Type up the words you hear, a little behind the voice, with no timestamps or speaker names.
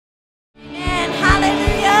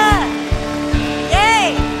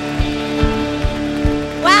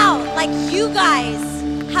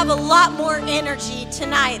a lot more energy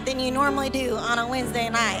tonight than you normally do on a Wednesday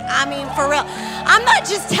night. I mean, for real. I'm not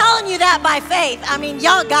just telling you that by faith. I mean,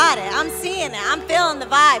 y'all got it. I'm seeing it. I'm feeling the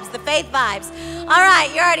vibes, the faith vibes. All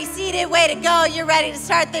right, you're already seated. Way to go. You're ready to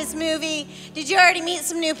start this movie. Did you already meet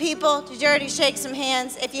some new people? Did you already shake some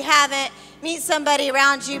hands? If you haven't, meet somebody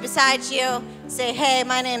around you, beside you. Say, hey,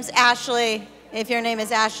 my name's Ashley. If your name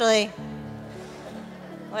is Ashley.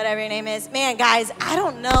 Whatever your name is. Man, guys, I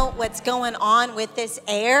don't know what's going on with this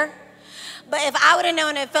air, but if I would have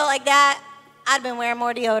known it felt like that, I'd been wearing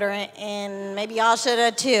more deodorant, and maybe y'all should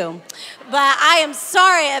have too. But I am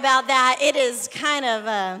sorry about that. It is kind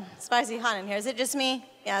of spicy hot in here. Is it just me?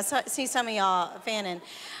 Yeah, I see some of y'all fanning.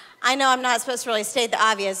 I know I'm not supposed to really state the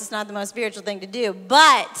obvious. It's not the most spiritual thing to do,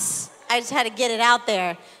 but I just had to get it out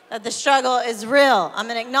there that the struggle is real. I'm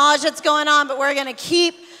going to acknowledge what's going on, but we're going to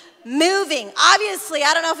keep moving. Obviously,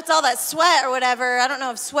 I don't know if it's all that sweat or whatever. I don't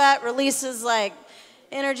know if sweat releases like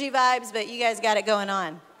energy vibes, but you guys got it going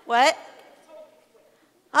on. What?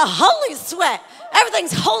 A holy sweat.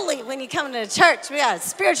 Everything's holy when you come to church. We got to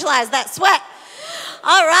spiritualize that sweat.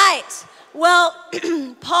 All right. Well,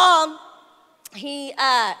 Paul, he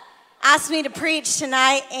asked me to preach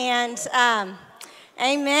tonight, and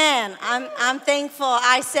amen. I'm thankful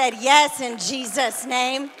I said yes in Jesus'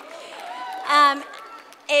 name.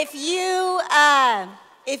 If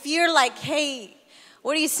you're like, hey,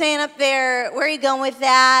 what are you saying up there? Where are you going with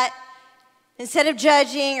that? Instead of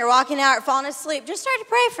judging or walking out or falling asleep, just start to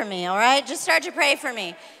pray for me, all right? Just start to pray for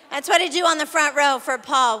me. That's what I do on the front row for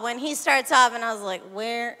Paul. When he starts off, and I was like,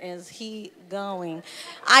 where is he going?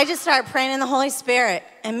 I just start praying in the Holy Spirit.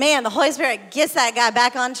 And man, the Holy Spirit gets that guy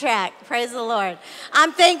back on track. Praise the Lord.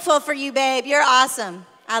 I'm thankful for you, babe. You're awesome.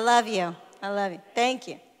 I love you. I love you. Thank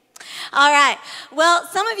you. All right. Well,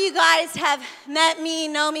 some of you guys have met me,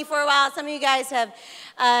 know me for a while. Some of you guys have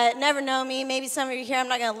never known me. Maybe some of you here, I'm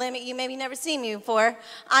not going to limit you. Maybe never seen me before.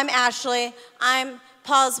 I'm Ashley. I'm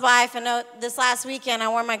Paul's wife. I know this last weekend I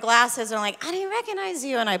wore my glasses and I'm like, I didn't recognize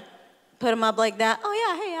you. And I put them up like that. Oh,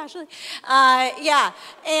 yeah. Hey, Ashley. Yeah.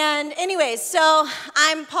 And anyways, so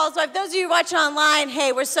I'm Paul's wife. Those of you watching online,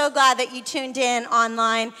 hey, we're so glad that you tuned in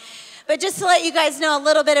online. But just to let you guys know a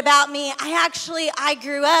little bit about me, I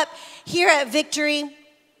grew up here at Victory.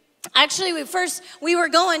 Actually, we were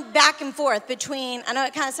going back and forth between, I know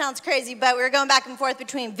it kind of sounds crazy, but we were going back and forth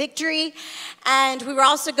between Victory, and we were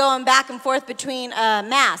also going back and forth between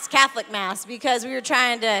Mass, Catholic Mass, because we were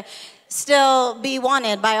trying to still be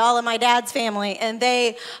wanted by all of my dad's family, and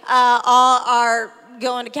they all are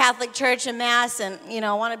going to Catholic church and Mass, and, you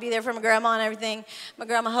know, want to be there for my grandma and everything, my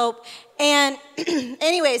grandma Hope. And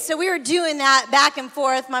anyway, so we were doing that back and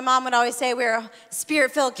forth. My mom would always say we were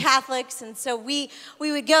Spirit-filled Catholics, and so we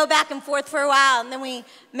would go back and forth for a while, and then we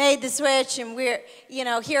made the switch, and we're, you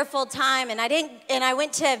know, here full time. And I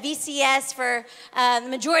went to VCS for the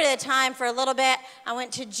majority of the time for a little bit. I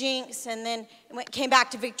went to Jinx, and then came back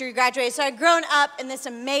to Victory, graduated. So I'd grown up in this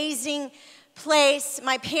amazing place.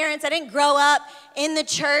 My parents, I didn't grow up in the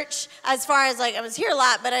church as far as like, I was here a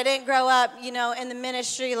lot, but I didn't grow up, you know, in the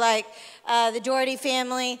ministry like the Daugherty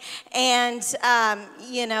family and,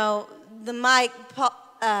 you know, the Mike,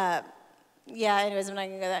 yeah, anyways, I'm not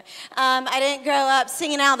going to go there. I didn't grow up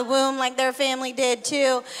singing out of the womb like their family did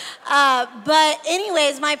too. But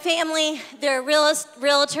anyways, my family, they're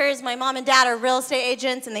realtors. My mom and dad are real estate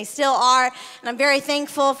agents, and they still are. And I'm very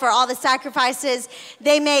thankful for all the sacrifices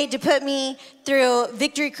they made to put me through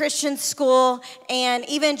Victory Christian School, and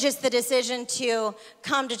even just the decision to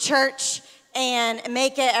come to church and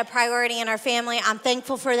make it a priority in our family. I'm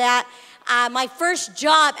thankful for that. My first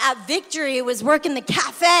job at Victory was working the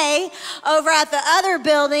cafe over at the other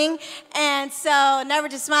building, and so never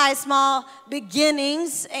despise small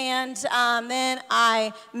beginnings. And then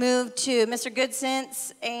I moved to Mr. Good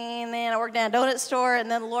Sense, and then I worked at a donut store, and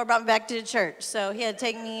then the Lord brought me back to the church. So he had to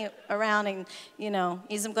take me around and, you know,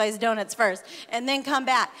 eat some glazed donuts first, and then come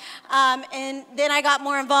back. And then I got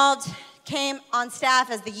more involved, came on staff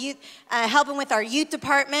as the youth, helping with our youth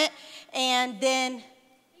department, and then...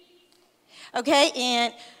 Okay,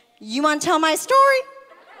 and you want to tell my story?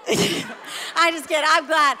 I just kidding. I'm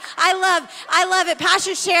glad. I love it.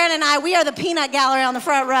 Pastor Sharon and I, we are the peanut gallery on the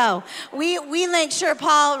front row. We make sure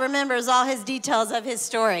Paul remembers all his details of his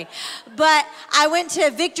story. But I went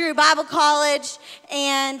to Victory Bible College,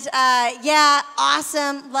 and yeah,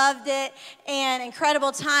 awesome. Loved it. And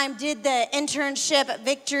incredible time. Did the internship at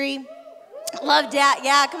Victory. Loved that.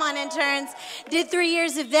 Yeah, come on, interns. Did 3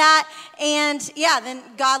 years of that. And yeah, then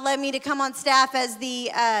God led me to come on staff as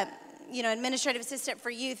the administrative assistant for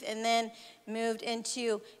youth, and then moved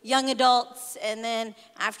into young adults. And then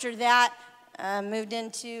after that, moved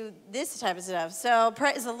into this type of stuff. So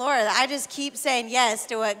praise the Lord. I just keep saying yes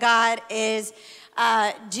to what God is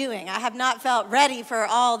doing. I have not felt ready for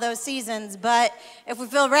all those seasons, but if we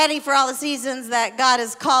feel ready for all the seasons that God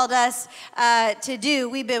has called us to do,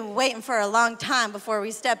 we've been waiting for a long time before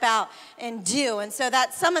we step out and do. And so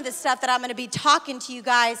that's some of the stuff that I'm going to be talking to you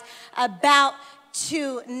guys about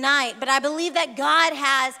tonight. But I believe that God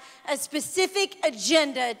has a specific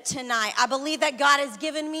agenda tonight. I believe that God has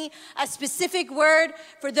given me a specific word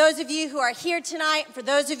for those of you who are here tonight, for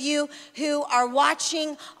those of you who are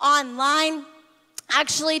watching online.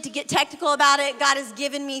 Actually, to get technical about it, God has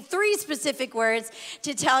given me 3 specific words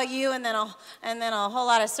to tell you, and then a whole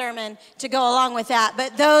lot of sermon to go along with that.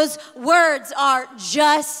 But those words are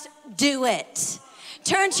just do it.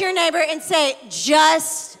 Turn to your neighbor and say,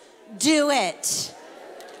 just do it.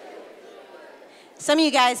 Some of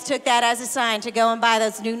you guys took that as a sign to go and buy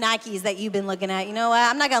those new Nikes that you've been looking at. You know what?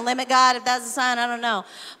 I'm not going to limit God if that's a sign. I don't know.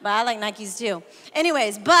 But I like Nikes too.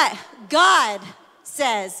 Anyways, but God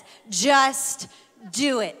says, just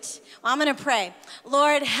do it. Well, I'm going to pray.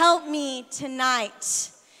 Lord, help me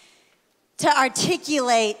tonight to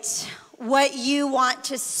articulate what you want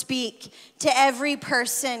to speak to every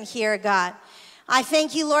person here, God. I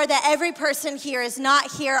thank you, Lord, that every person here is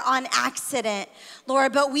not here on accident,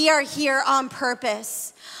 Lord, but we are here on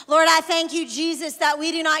purpose. Lord, I thank you, Jesus, that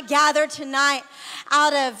we do not gather tonight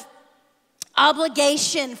out of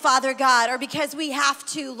obligation, Father God, or because we have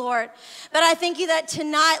to, Lord. But I thank you that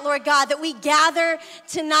tonight, Lord God, that we gather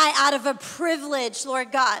tonight out of a privilege,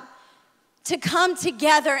 Lord God, to come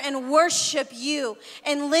together and worship you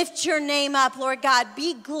and lift your name up, Lord God.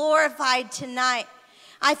 Be glorified tonight.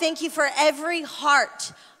 I thank you for every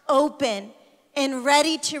heart open and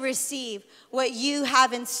ready to receive what you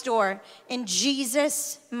have in store. In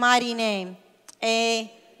Jesus' mighty name,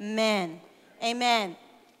 amen. Amen.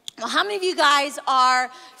 Well, how many of you guys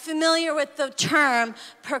are familiar with the term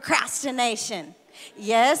procrastination?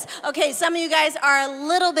 Yes? Okay, some of you guys are a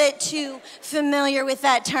little bit too familiar with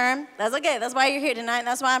that term. That's okay. That's why you're here tonight, and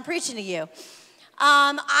that's why I'm preaching to you.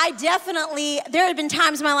 There have been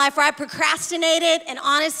times in my life where I procrastinated, and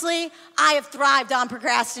honestly, I have thrived on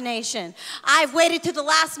procrastination. I've waited to the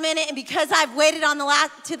last minute, and because I've waited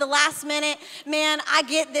to the last minute, man, I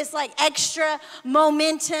get this like extra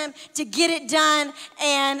momentum to get it done,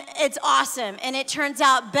 and it's awesome, and it turns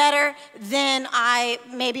out better than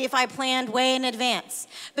maybe if I planned way in advance.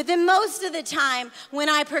 But then most of the time when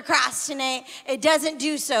I procrastinate, it doesn't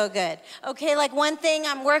do so good. Okay, like one thing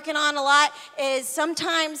I'm working on a lot is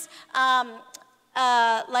sometimes,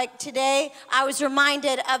 like today, I was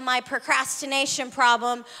reminded of my procrastination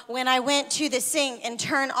problem when I went to the sink and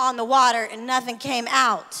turned on the water and nothing came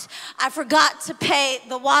out. I forgot to pay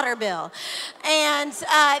the water bill. And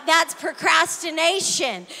that's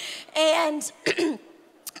procrastination. And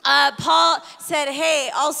Paul said, hey,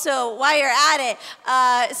 also, while you're at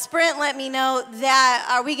it, Sprint let me know that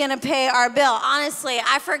are we going to pay our bill? Honestly,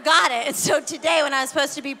 I forgot it. And so today when I was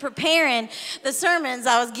supposed to be preparing the sermons,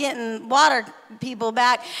 I was getting water people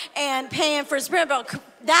back and paying for Sprint bill.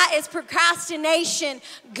 That is procrastination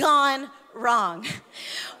gone wrong.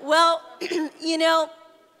 Well, you know,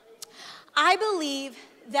 I believe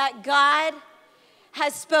that God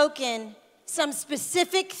has spoken some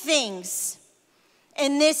specific things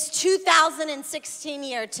in this 2016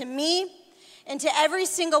 year to me and to every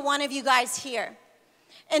single one of you guys here.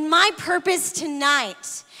 And my purpose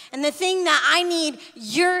tonight, and the thing that I need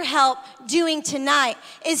your help doing tonight,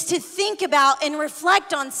 is to think about and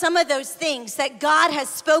reflect on some of those things that God has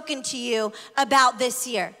spoken to you about this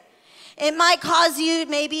year. It might cause you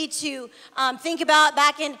maybe to think about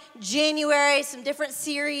back in January, some different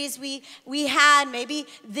series we had. Maybe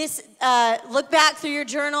this, look back through your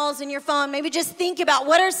journals and your phone. Maybe just think about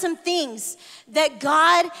what are some things that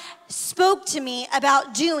God spoke to me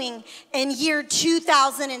about doing in year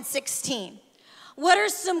 2016. What are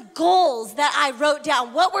some goals that I wrote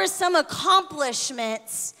down? What were some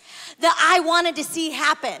accomplishments that I wanted to see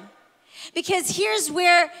happen? Because here's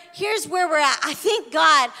where we're at. I think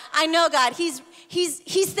God, I know God, he's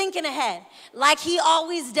thinking ahead like he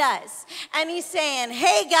always does. And he's saying,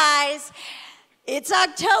 hey guys, it's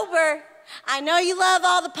October. I know you love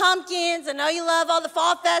all the pumpkins. I know you love all the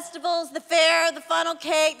fall festivals, the fair, the funnel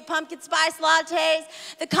cake, the pumpkin spice lattes,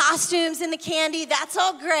 the costumes and the candy. That's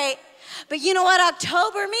all great. But you know what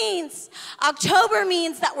October means? October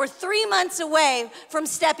means that we're 3 months away from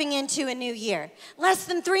stepping into a new year. Less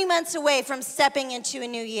than 3 months away from stepping into a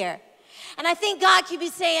new year. And I think God could be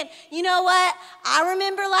saying, you know what? I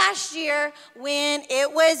remember last year when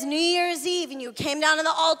it was New Year's Eve and you came down to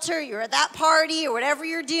the altar, you were at that party or whatever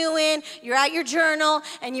you're doing, you're at your journal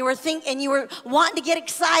and you were wanting to get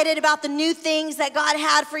excited about the new things that God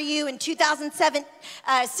had for you in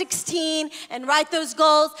 2016 and write those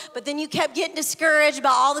goals, but then you kept getting discouraged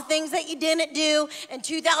about all the things that you didn't do in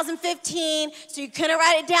 2015, so you couldn't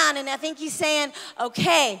write it down. And I think he's saying,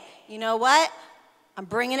 okay, you know what? I'm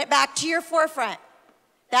bringing it back to your forefront.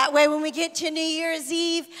 That way when we get to New Year's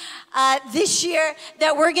Eve this year,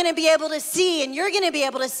 that we're going to be able to see, and you're going to be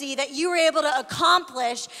able to see that you were able to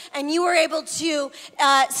accomplish and you were able to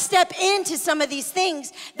step into some of these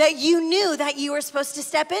things that you knew that you were supposed to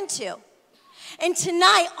step into. And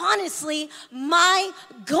tonight, honestly, my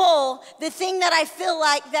goal, the thing that I feel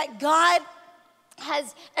like that God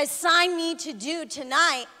has assigned me to do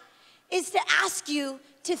tonight is to ask you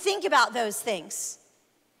to think about those things.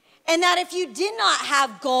 And that if you did not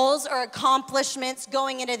have goals or accomplishments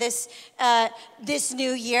going into this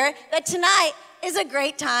new year, that tonight is a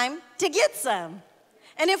great time to get some.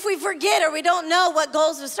 And if we forget or we don't know what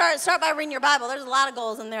goals to start by reading your Bible. There's a lot of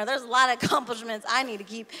goals in there. There's a lot of accomplishments I need to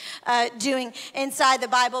keep doing inside the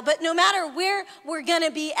Bible. But no matter where we're going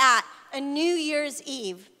to be at a New Year's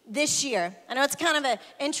Eve this year, I know it's kind of an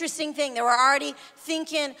interesting thing that we're already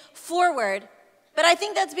thinking forward. But I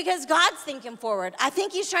think that's because God's thinking forward. I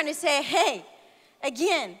think he's trying to say, hey,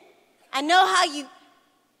 again, I know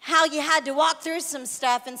how you had to walk through some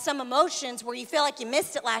stuff and some emotions where you feel like you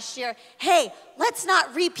missed it last year. Hey, let's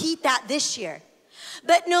not repeat that this year.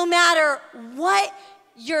 But no matter what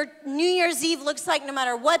your New Year's Eve looks like, no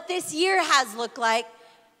matter what this year has looked like,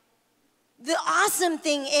 the awesome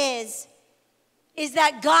thing is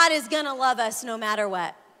that God is going to love us no matter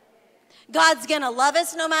what. God's going to love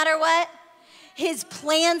us no matter what. His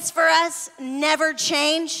plans for us never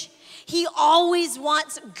change. He always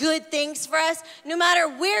wants good things for us, no matter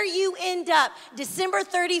where you end up. December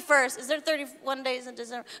 31st, is there 31 days in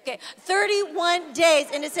December? Okay, 31 days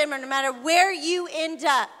in December, no matter where you end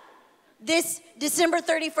up. This December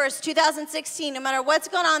 31st, 2016, no matter what's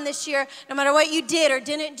going on this year, no matter what you did or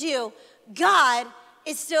didn't do, God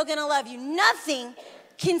is still going to love you. Nothing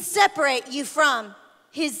can separate you from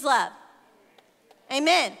his love.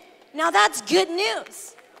 Amen. Now that's good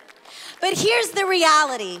news. But here's the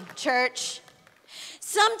reality, church.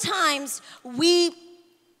 Sometimes we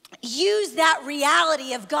use that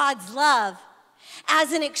reality of God's love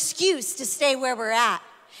as an excuse to stay where we're at.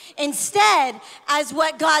 Instead, as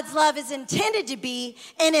what God's love is intended to be,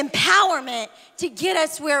 an empowerment to get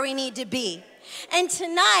us where we need to be. And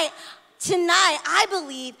tonight, I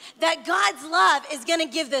believe that God's love is going to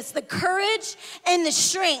give us the courage and the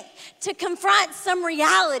strength to confront some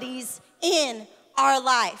realities in our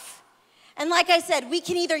life. And like I said, we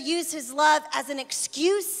can either use his love as an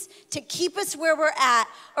excuse to keep us where we're at,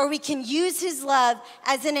 or we can use his love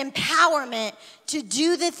as an empowerment to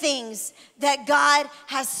do the things that God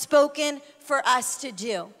has spoken for us to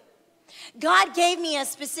do. God gave me a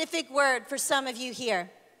specific word for some of you here.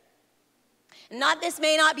 This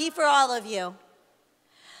may not be for all of you.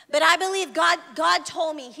 But I believe God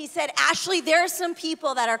told me, he said, Ashley, there are some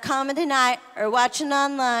people that are coming tonight or watching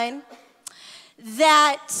online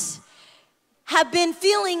that have been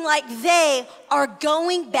feeling like they are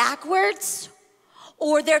going backwards,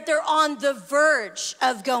 or that they're on the verge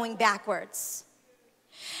of going backwards.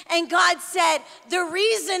 And God said, the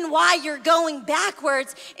reason why you're going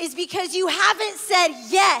backwards is because you haven't said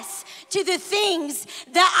yes to the things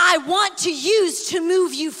that I want to use to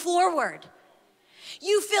move you forward.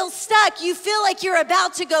 You feel stuck. You feel like you're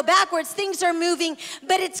about to go backwards. Things are moving,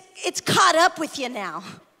 but it's caught up with you now.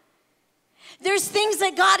 There's things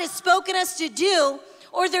that God has spoken us to do,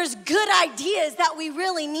 or there's good ideas that we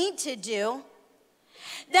really need to do,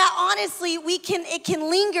 that honestly it can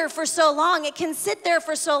linger for so long. It can sit there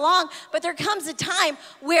for so long, but there comes a time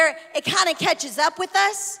where it kind of catches up with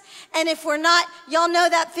us. And if we're not, y'all know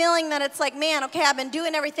that feeling that it's like, man, okay, I've been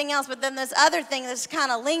doing everything else, but then this other thing that's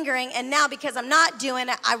kind of lingering, and now because I'm not doing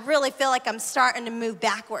it, I really feel like I'm starting to move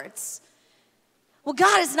backwards. Well,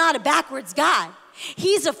 God is not a backwards God.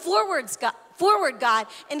 He's a forward God,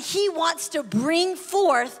 and he wants to bring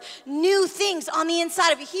forth new things on the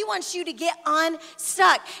inside of you. He wants you to get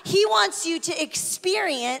unstuck. He wants you to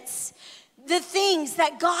experience the things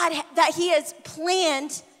that he has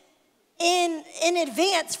planned in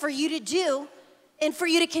advance for you to do and for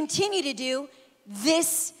you to continue to do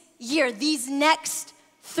this year, these next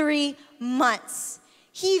 3 months.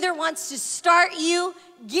 He either wants to start you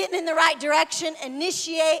getting in the right direction,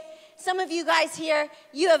 initiate Some of you guys here,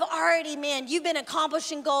 you have already, man, you've been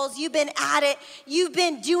accomplishing goals. You've been at it. You've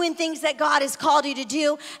been doing things that God has called you to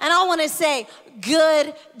do. And I want to say,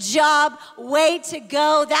 good job, way to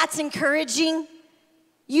go. That's encouraging.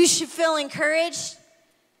 You should feel encouraged.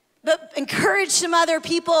 But encourage some other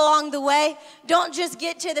people along the way. Don't just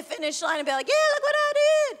get to the finish line and be like, yeah, look what I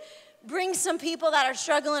did. Bring some people that are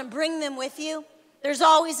struggling, bring them with you. There's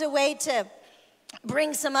always a way to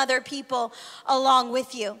bring some other people along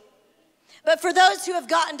with you. But for those who have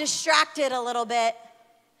gotten distracted a little bit,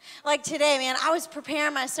 like today, man, I was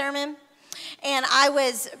preparing my sermon and I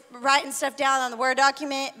was writing stuff down on the Word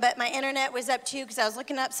document, but my internet was up too because I was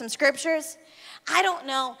looking up some scriptures. I don't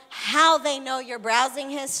know how they know your browsing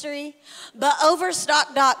history, but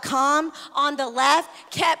Overstock.com on the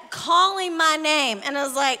left kept calling my name. And I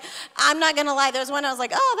was like, I'm not going to lie. There was one I was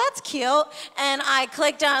like, oh, that's cute. And I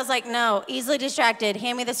clicked on, I was like, no, easily distracted.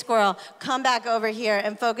 Hand me the squirrel. Come back over here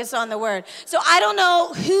and focus on the Word. So I don't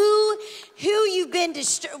know who you've been,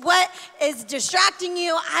 what is distracting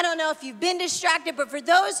you. I don't know if you've been distracted, but for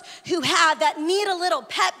those who have, that need a little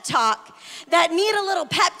pep talk,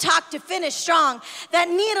 to finish strong, that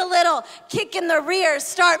need a little kick in the rear,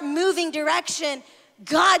 start moving direction,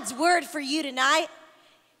 God's word for you tonight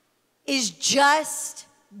is just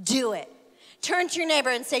do it. Turn to your neighbor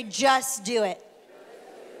and say, just do it.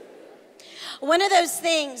 One of those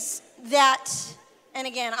things that, and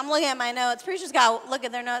again, I'm looking at my notes. Preachers got to look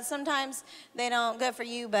at their notes. Sometimes they don't go for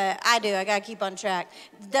you, but I do. I got to keep on track.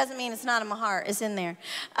 Doesn't mean it's not in my heart. It's in there.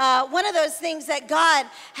 One of those things that God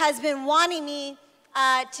has been wanting me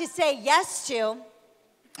to say yes to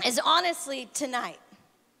is honestly tonight.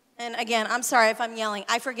 And again, I'm sorry if I'm yelling.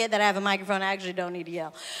 I forget that I have a microphone. I actually don't need to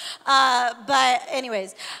yell. But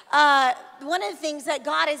anyways, one of the things that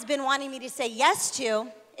God has been wanting me to say yes to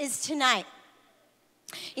is tonight.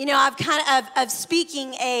 You know, I've kind of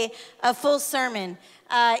speaking a full sermon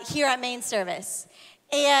here at main service.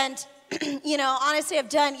 And, you know, honestly, I've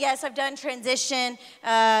done transition.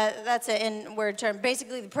 That's an in-word term.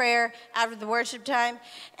 Basically, the prayer after the worship time.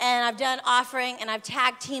 And I've done offering, and I've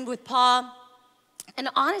tag-teamed with Paul. And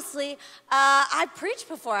honestly, I've preached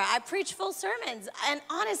before. I preached full sermons. And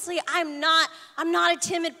honestly, I'm not a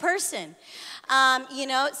timid person. You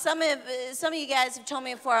know, some of you guys have told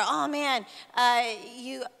me before, oh man,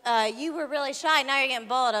 you were really shy. Now you're getting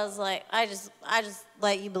bold. I was like, I just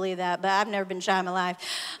let you believe that, but I've never been shy in my life.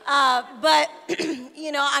 But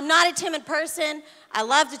you know, I'm not a timid person. I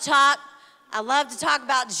love to talk. I love to talk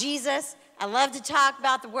about Jesus. I love to talk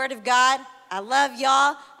about the Word of God. I love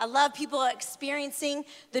y'all. I love people experiencing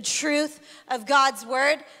the truth of God's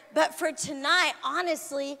Word. But for tonight,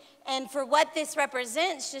 honestly, and for what this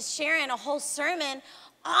represents, just sharing a whole sermon,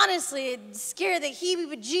 honestly, it scared the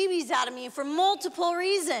heebie-jeebies out of me for multiple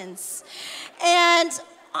reasons. And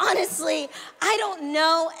honestly, I don't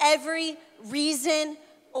know every reason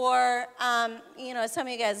or, you know, some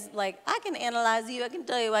of you guys, like, I can analyze you. I can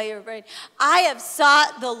tell you why you're afraid. I have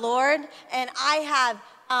sought the Lord, and I have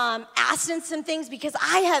asked him some things because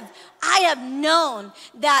I have known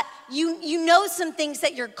that you know some things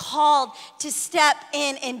that you're called to step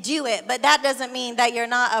in and do it, but that doesn't mean that you're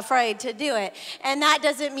not afraid to do it. And that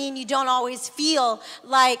doesn't mean you don't always feel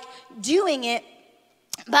like doing it.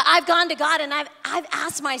 But I've gone to God and I've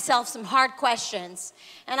asked myself some hard questions.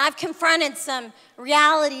 And I've confronted some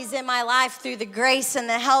realities in my life through the grace and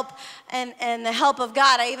the help and the help of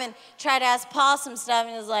God. I even tried to ask Paul some stuff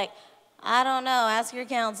and he was like, I don't know, ask your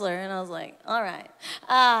counselor. And I was like, all right.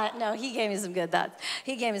 No, he gave me some good thoughts.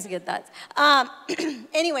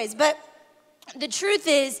 Anyways, but the truth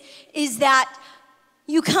is that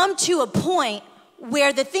you come to a point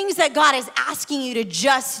where the things that God is asking you to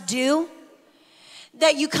just do,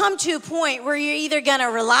 that you come to a point where you're either going to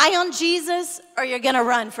rely on Jesus or you're going to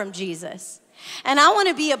run from Jesus. And I want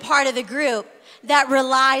to be a part of the group that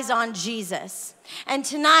relies on Jesus. And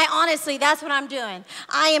tonight, honestly, that's what I'm doing.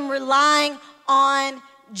 I am relying on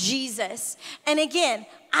Jesus. And again,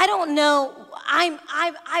 I don't know. I've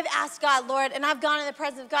asked God, Lord, and I've gone in the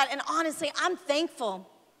presence of God. And honestly, I'm thankful.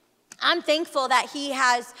 I'm thankful that he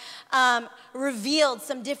has revealed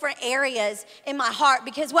some different areas in my heart,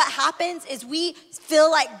 because what happens is we feel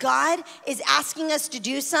like God is asking us to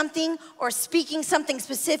do something or speaking something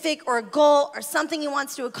specific or a goal or something he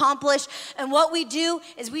wants to accomplish. And what we do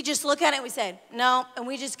is we just look at it and we say, no, and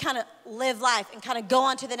we just kind of live life and kind of go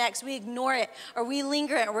on to the next. We ignore it or we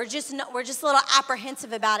linger it or we're just a little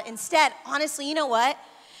apprehensive about it. Instead, honestly, you know what?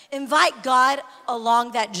 Invite God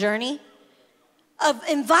along that journey.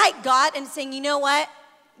 Invite God and saying, you know what?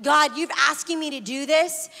 God, you've asking me to do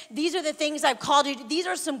this. These are the things I've called you to. These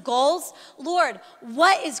are some goals. Lord,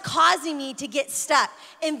 what is causing me to get stuck?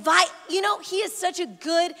 He is such a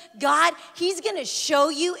good God. He's going to show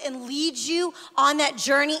you and lead you on that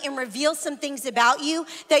journey and reveal some things about you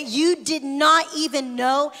that you did not even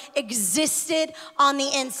know existed on the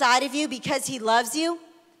inside of you because he loves you.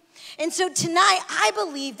 And so tonight, I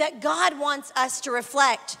believe that God wants us to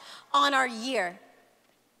reflect on our year.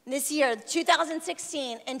 This year,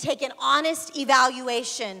 2016, and take an honest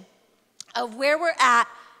evaluation of where we're at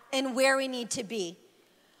and where we need to be.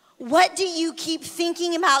 What do you keep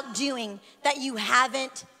thinking about doing that you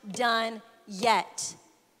haven't done yet?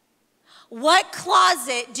 What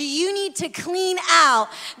closet do you need to clean out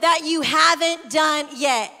that you haven't done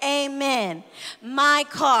yet? Amen. My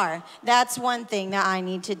car, that's one thing that I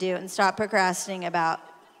need to do and stop procrastinating about.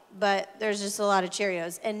 But there's just a lot of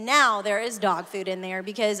Cheerios. And now there is dog food in there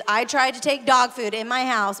because I tried to take dog food in my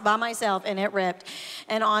house by myself and it ripped.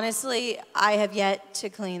 And honestly, I have yet to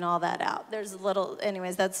clean all that out.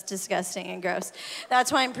 Anyways, that's disgusting and gross.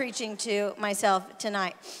 That's why I'm preaching to myself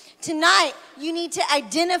tonight. Tonight, you need to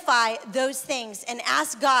identify those things and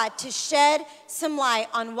ask God to shed some light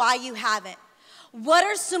on why you haven't. What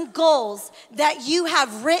are some goals that you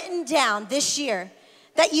have written down this year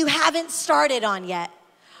that you haven't started on yet?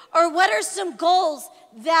 Or what are some goals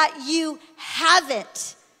that you have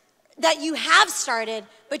started,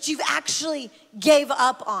 but you've actually gave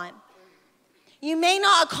up on? You may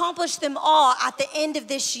not accomplish them all at the end of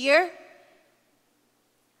this year,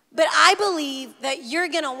 but I believe that you're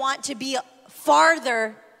gonna want to be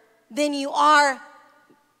farther than you are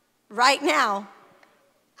right now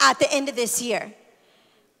at the end of this year.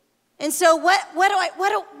 And so why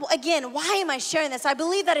am I sharing this? I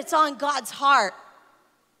believe that it's on God's heart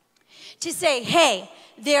to say, hey,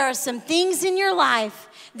 there are some things in your life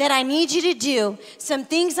that I need you to do, some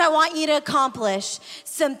things I want you to accomplish,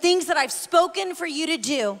 some things that I've spoken for you to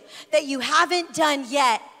do that you haven't done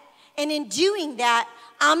yet. And in doing that,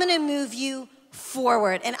 I'm gonna move you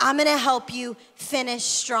forward and I'm gonna help you finish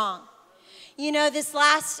strong. You know, this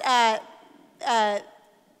last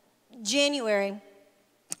January,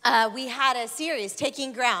 we had a series,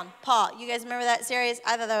 Taking Ground. Paul, you guys remember that series?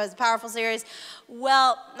 I thought that was a powerful series.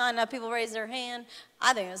 Well, not enough people raised their hand.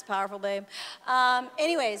 I think it was powerful, babe.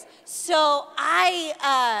 Anyways, so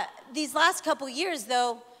these last couple years,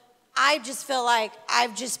 though, I just feel like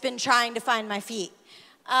I've just been trying to find my feet.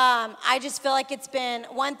 I just feel like it's been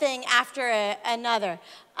one thing after another.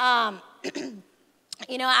 After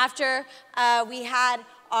we had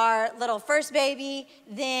our little first baby,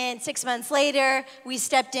 then 6 months later, we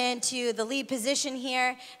stepped into the lead position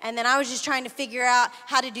here, and then I was just trying to figure out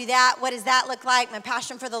how to do that. What does that look like? My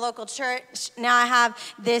passion for the local church. Now I have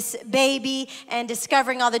this baby and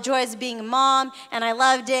discovering all the joys of being a mom, and I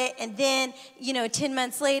loved it. And then, 10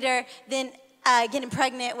 months later, then getting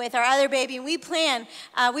pregnant with our other baby. And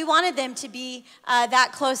we wanted them to be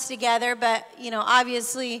that close together, but,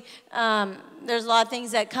 obviously, there's a lot of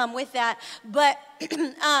things that come with that. But,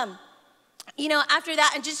 after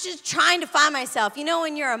that, and just trying to find myself.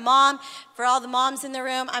 When you're a mom, for all the moms in the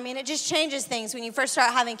room, it just changes things when you first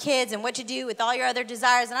start having kids and what to do with all your other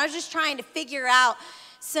desires. And I was just trying to figure out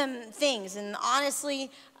some things. And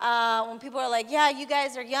honestly, when people are like, yeah, you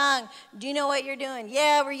guys are young. Do you know what you're doing?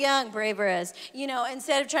 Yeah, we're young. Braver is.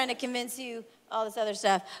 Instead of trying to convince you all this other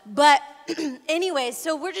stuff. But anyways,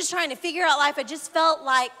 so we're just trying to figure out life. I just felt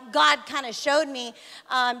like God kind of showed me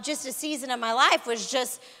just a season of my life was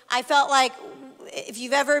just, I felt like if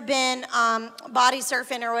you've ever been body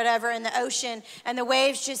surfing or whatever in the ocean and the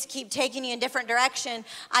waves just keep taking you in different direction,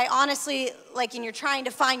 I honestly, and you're trying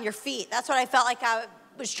to find your feet. That's what I felt like I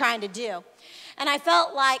was trying to do. And I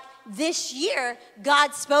felt like this year,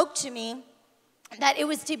 God spoke to me that it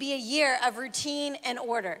was to be a year of routine and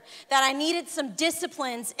order, that I needed some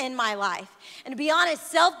disciplines in my life. And to be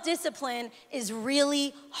honest, self-discipline is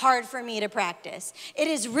really hard for me to practice. It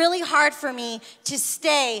is really hard for me to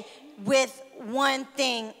stay with one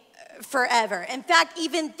thing forever. In fact,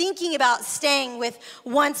 even thinking about staying with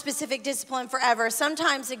one specific discipline forever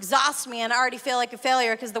sometimes exhausts me, and I already feel like a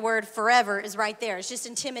failure because the word forever is right there. It's just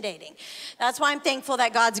intimidating. That's why I'm thankful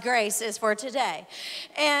that God's grace is for today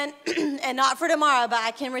and not for tomorrow, but I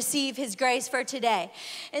can receive his grace for today.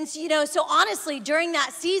 And so honestly, during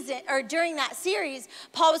that season or during that series,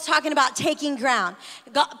 Paul was talking about taking ground.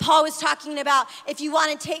 Paul was talking about if you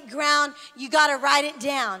want to take ground, you got to write it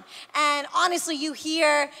down. And honestly, you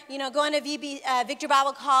hear, going to Victory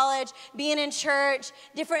Bible College, being in church,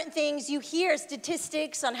 different things, you hear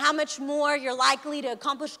statistics on how much more you're likely to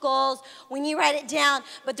accomplish goals when you write it down.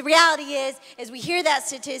 But the reality is we hear that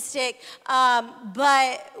statistic,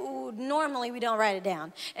 but normally we don't write it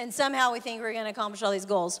down. And somehow we think we're going to accomplish all these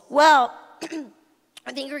goals. Well,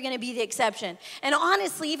 I think we're going to be the exception. And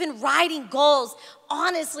honestly, even writing goals,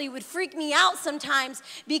 honestly, would freak me out sometimes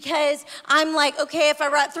because I'm like, okay, if I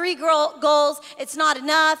write 3 goals, it's not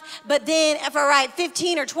enough. But then if I write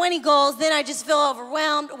 15 or 20 goals, then I just feel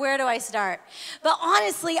overwhelmed. Where do I start? But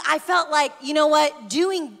honestly, I felt like, you know what,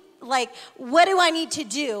 what do I need to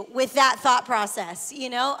do with that thought process,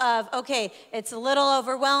 of, okay, it's a little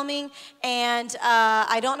overwhelming and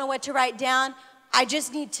I don't know what to write down. I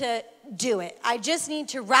just need to do it. I just need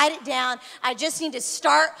to write it down. I just need to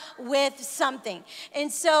start with something.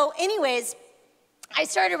 And so anyways, I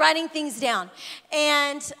started writing things down,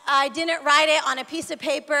 and I didn't write it on a piece of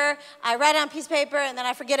paper. I write it on a piece of paper, and then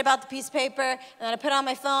I forget about the piece of paper, and then I put it on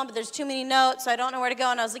my phone, but there's too many notes, so I don't know where to go,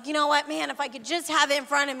 and I was like, you know what, man, if I could just have it in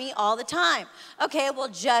front of me all the time. Okay, well,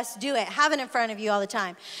 just do it. Have it in front of you all the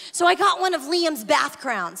time. So I got one of Liam's bath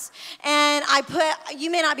crowns, and you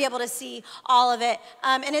may not be able to see all of it,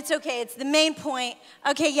 and it's okay. It's the main point.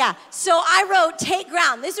 Okay, yeah. So I wrote, take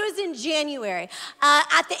ground. This was in January.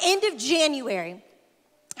 At the end of January,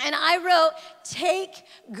 and I wrote, take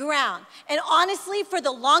ground. And honestly, for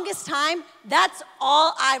the longest time, that's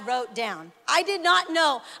all I wrote down. I did not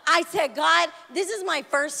know. I said, God, this is my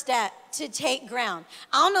first step to take ground.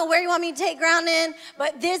 I don't know where you want me to take ground in,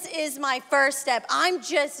 but this is my first step. I'm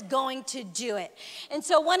just going to do it. And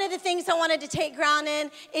so one of the things I wanted to take ground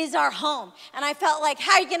in is our home. And I felt like,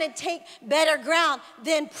 how are you going to take better ground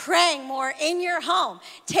than praying more in your home?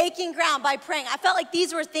 Taking ground by praying. I felt like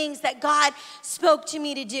these were things that God spoke to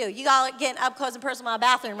me to do. You all getting up close and personal in my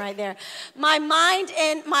bathroom right there. My mind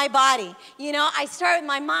and my body. I started with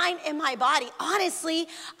my mind and my body. Honestly,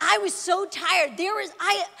 I was so tired.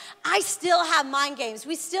 I still have mind games.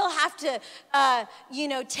 We still have to,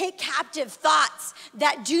 take captive thoughts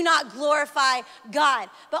that do not glorify God.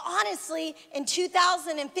 But honestly, in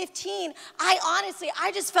 2015,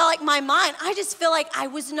 I just felt like I just feel like I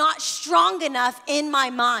was not strong enough in my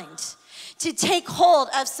mind to take hold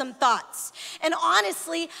of some thoughts. And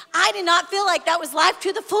honestly, I did not feel like that was life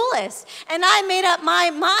to the fullest. And I made up my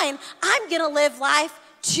mind, I'm gonna live life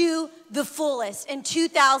to the fullest in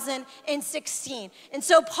 2016. And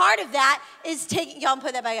so part of that is y'all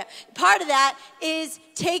put that back up. Part of that is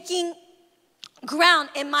taking ground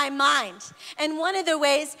in my mind. And one of the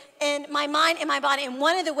ways in my mind and my body, and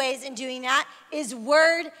one of the ways in doing that is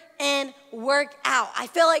word and work out. I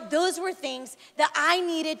feel like those were things that I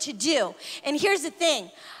needed to do. And here's the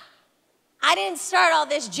thing. I didn't start all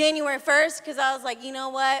this January 1st because I was like, you know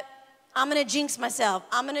what? I'm going to jinx myself.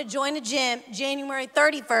 I'm going to join a gym January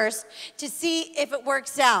 31st to see if it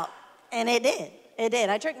works out. And it did. It did.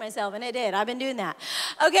 I tricked myself, and it did. I've been doing that.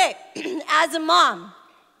 Okay, as a mom,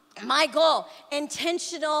 my goal,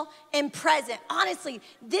 intentional and present. Honestly,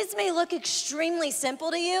 this may look extremely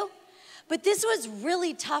simple to you, but this was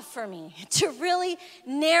really tough for me to really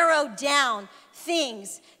narrow down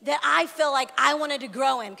things that I feel like I wanted to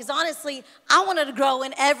grow in. Because honestly, I wanted to grow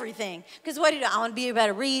in everything. Because what do you do? I want to be a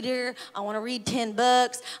better reader. I want to read 10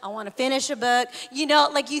 books. I want to finish a book. You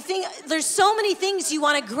think there's so many things you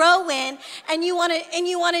want to grow in and you want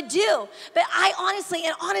to do. But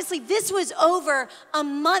honestly, this was over a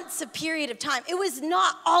month's period of time. It was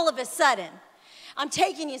not all of a sudden. I'm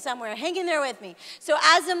taking you somewhere. Hang in there with me. So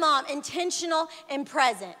as a mom, intentional and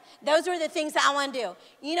present. Those were the things that I want to do.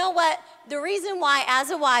 You know what? The reason why,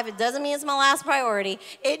 as a wife, it doesn't mean it's my last priority.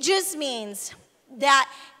 It just means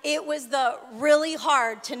that it was really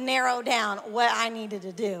hard to narrow down what I needed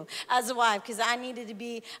to do as a wife, because I needed to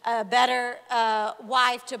be a better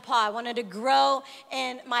wife to Paul. I wanted to grow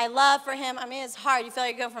in my love for him. I mean, it's hard. You feel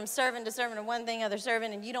like you go from servant to servant, or one thing, other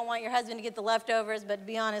servant, and you don't want your husband to get the leftovers, but to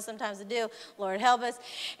be honest, sometimes they do. Lord help us.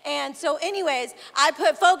 And so anyways, I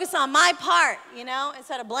put focus on my part,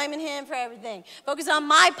 instead of blaming him for everything. Focus on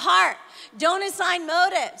my part. Don't assign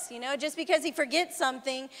motives. Just because he forgets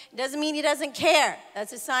something doesn't mean he doesn't care.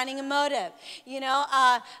 That's assigning a motive.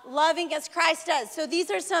 Loving as Christ does. So these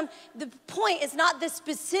are the point is not the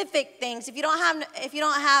specific things. If you don't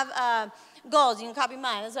have goals, you can copy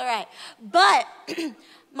mine. That's all right. But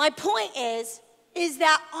my point is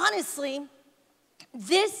that honestly,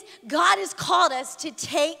 God has called us to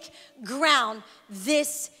take ground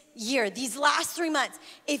this year, these last 3 months.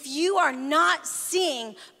 If you are not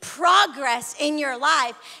seeing progress in your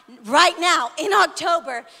life right now in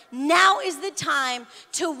October, now is the time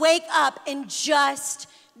to wake up and just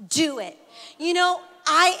do it.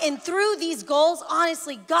 and through these goals,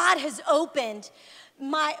 honestly, God has opened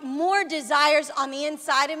my more desires on the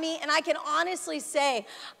inside of me, and I can honestly say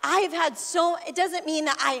I've had it doesn't mean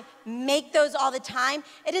that I make those all the time.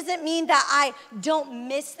 It doesn't mean that I don't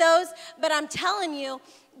miss those, but I'm telling you,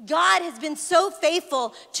 God has been so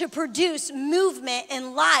faithful to produce movement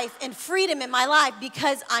and life and freedom in my life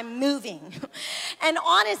because I'm moving. And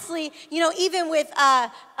honestly, even with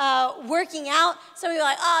working out, some people are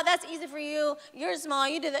like, oh, that's easy for you. You're small,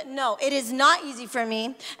 you do that. No, it is not easy for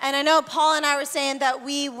me. And I know Paul and I were saying that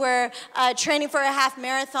we were training for a half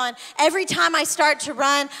marathon. Every time I start to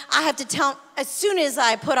run, I have to as soon as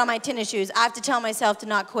I put on my tennis shoes, I have to tell myself to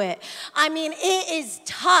not quit. I mean, it is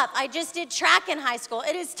tough. I just did track in high school.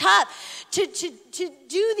 It is tough to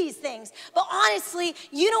do these things. But honestly,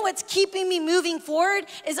 what's keeping me moving forward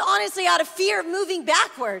is honestly out of fear of moving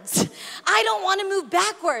backwards. I don't want to move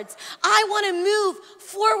backwards. I want to move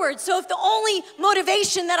forward. So if the only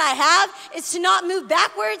motivation that I have is to not move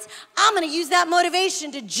backwards, I'm going to use that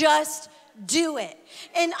motivation to just do it.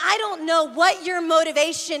 And I don't know what your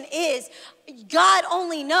motivation is. God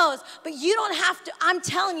only knows, but you don't have to. I'm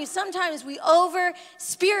telling you, sometimes we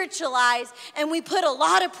over-spiritualize and we put a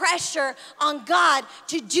lot of pressure on God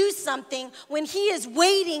to do something when He is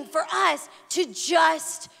waiting for us to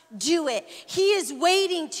just do it. He is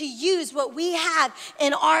waiting to use what we have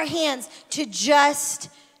in our hands to just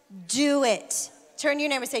do it. Turn to your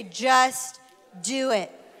neighbor and say, just do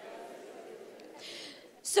it.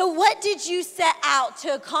 So what did you set out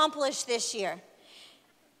to accomplish this year?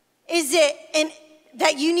 Is it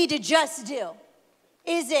that you need to just do?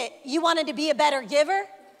 Is it you wanted to be a better giver?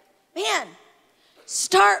 Man,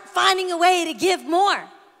 start finding a way to give more.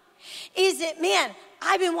 Is it, man,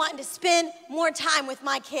 I've been wanting to spend more time with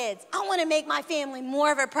my kids. I want to make my family more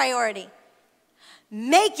of a priority.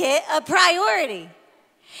 Make it a priority.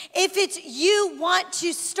 If it's you want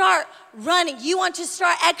to start running, you want to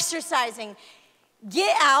start exercising,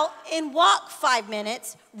 get out and walk 5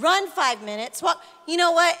 minutes, run 5 minutes. Walk. You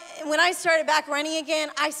know what? When I started back running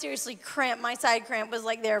again, I seriously cramped. My side cramp was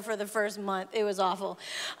like there for the first month. It was awful.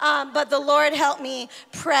 But the Lord helped me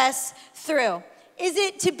press through. Is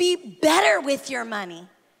it to be better with your money?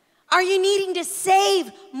 Are you needing to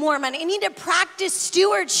save more money? You need to practice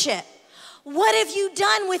stewardship. What have you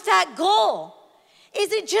done with that goal?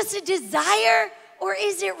 Is it just a desire or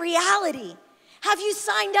is it reality? Have you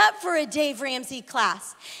signed up for a Dave Ramsey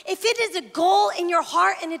class? If it is a goal in your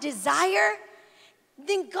heart and a desire,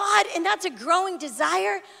 then God, and that's a growing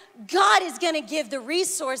desire, God is going to give the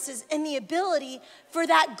resources and the ability for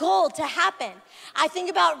that goal to happen. I think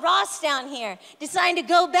about Ross down here, deciding to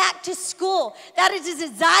go back to school. That is a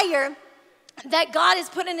desire that God has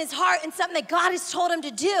put in his heart and something that God has told him to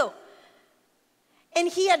do.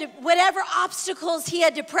 And he had to, whatever obstacles he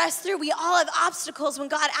had to press through, we all have obstacles when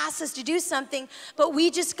God asks us to do something, but we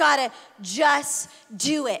just gotta just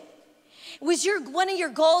do it. Was one of your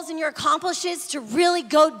goals and your accomplishments to really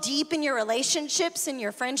go deep in your relationships and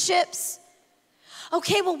your friendships?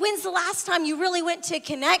 Okay, well, when's the last time you really went to a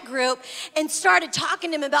connect group and started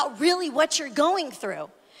talking to them about really what you're going through?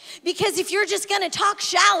 Because if you're just gonna talk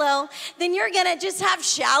shallow, then you're gonna just have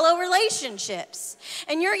shallow relationships.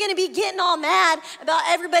 And you're gonna be getting all mad about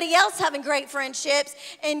everybody else having great friendships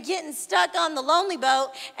and getting stuck on the lonely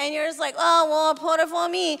boat, and you're just like, oh, well, put it for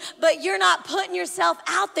me. But you're not putting yourself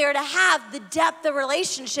out there to have the depth of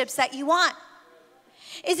relationships that you want.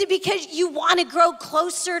 Is it because you wanna grow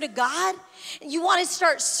closer to God? You wanna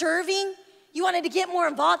start serving? You wanted to get more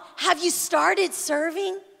involved? Have you started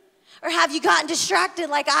serving? Or have you gotten distracted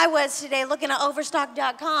like I was today looking at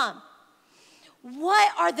overstock.com?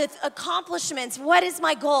 What are the accomplishments? What is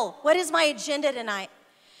my goal? What is my agenda tonight?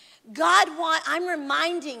 I'm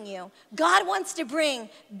reminding you, God wants to bring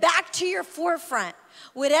back to your forefront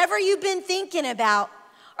whatever you've been thinking about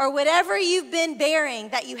or whatever you've been bearing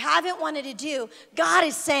that you haven't wanted to do. God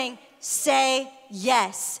is saying, say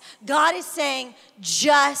yes. God is saying,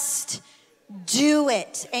 just do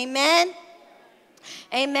it. Amen?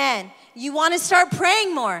 Amen. You want to start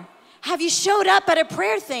praying more. Have you showed up at a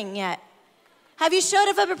prayer thing yet? Have you showed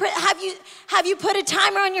up at a prayer? Have you put a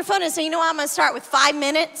timer on your phone and say, you know what, I'm going to start with 5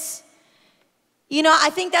 minutes? I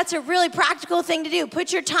think that's a really practical thing to do.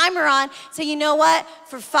 Put your timer on. Say, you know what,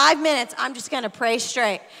 for 5 minutes, I'm just going to pray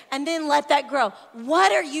straight. And then let that grow.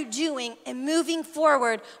 What are you doing and moving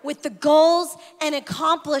forward with the goals and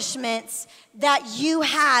accomplishments that you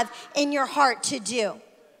have in your heart to do?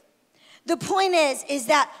 The point is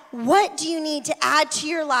that what do you need to add to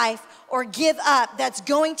your life or give up that's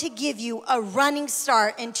going to give you a running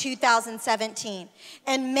start in 2017?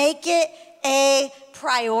 And make it a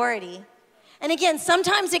priority. And again,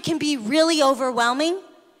 sometimes it can be really overwhelming.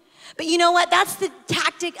 But you know what? That's the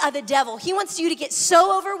tactic of the devil. He wants you to get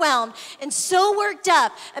so overwhelmed and so worked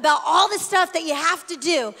up about all the stuff that you have to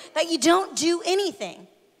do that you don't do anything.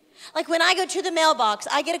 Like when I go to the mailbox,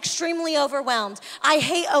 I get extremely overwhelmed. I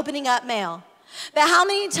hate opening up mail. But how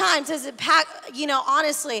many times has it packed,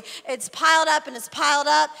 honestly, it's piled up and it's piled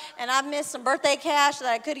up, and I've missed some birthday cash that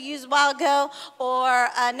I could have used a while ago, or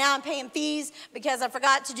now I'm paying fees because I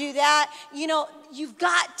forgot to do that. You've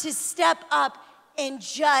got to step up and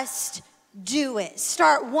just do it.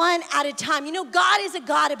 Start one at a time. God is a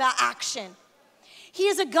God about action. He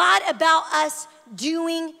is a God about us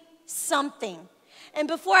doing something. And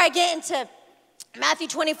before I get into Matthew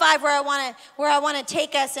 25, where I want to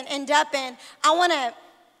take us and end up in, I want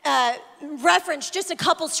to reference just a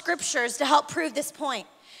couple scriptures to help prove this point.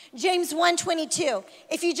 James 1:22.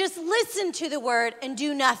 If you just listen to the word and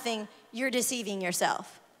do nothing, you're deceiving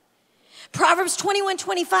yourself. Proverbs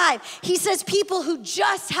 21:25. He says people who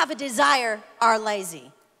just have a desire are lazy.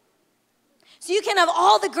 So you can have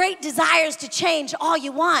all the great desires to change all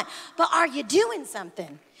you want, but are you doing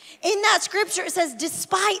something? In that scripture, it says,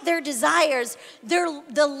 despite their desires,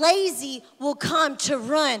 the lazy will come to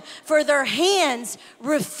ruin, for their hands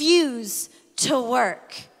refuse to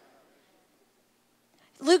work.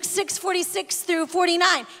 Luke 6:46 through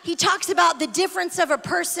 49, he talks about the difference of a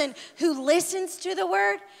person who listens to the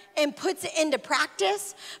word and puts it into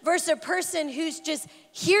practice versus a person who just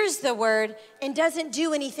hears the word and doesn't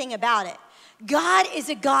do anything about it. God is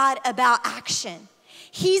a God about action.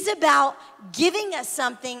 He's about giving us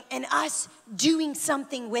something and us doing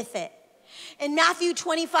something with it. In Matthew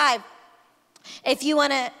 25, if you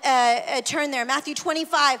want to turn there, Matthew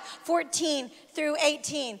 25:14 through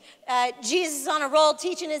 18. Jesus is on a roll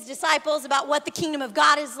teaching his disciples about what the kingdom of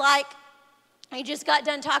God is like. He just got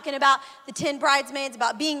done talking about the 10 bridesmaids,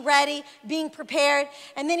 about being ready, being prepared.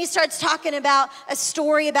 And then he starts talking about a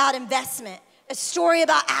story about investment, a story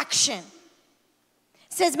about action.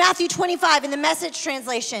 It says Matthew 25 in the Message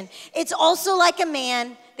translation, it's also like a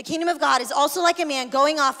man, the kingdom of God is also like a man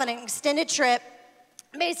going off on an extended trip.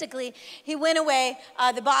 Basically, he went away,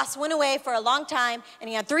 the boss went away for a long time, and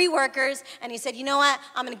he had 3 workers, and he said, you know what,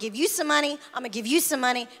 I'm going to give you some money, I'm going to give you some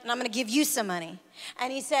money, and I'm going to give you some money.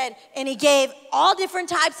 And he said, and he gave all different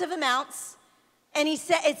types of amounts, and he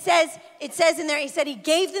said, it says in there, he said he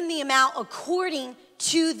gave them the amount according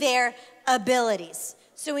to their abilities.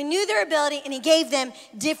 So he knew their ability, and he gave them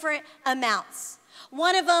different amounts.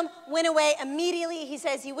 One of them went away immediately. He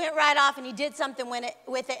says he went right off and he did something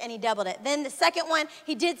with it and he doubled it. Then the second one,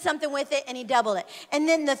 he did something with it and he doubled it. And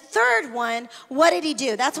then the third one, what did he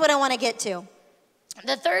do? That's what I want to get to.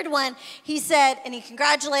 The third one, he said, and he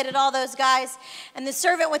congratulated all those guys. And the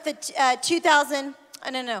servant with the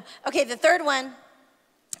the third one,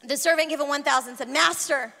 the servant given 1,000 said,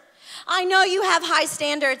 Master, I know you have high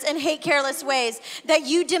standards and hate careless ways, that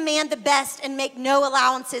you demand the best and make no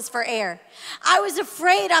allowances for error. I was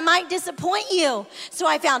afraid I might disappoint you. So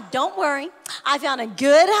don't worry, I found a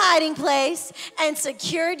good hiding place and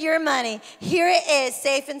secured your money. Here it is,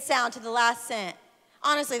 safe and sound to the last cent.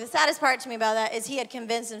 Honestly, the saddest part to me about that is he had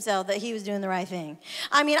convinced himself that he was doing the right thing.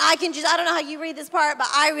 I mean, I don't know how you read this part, but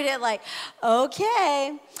I read it like,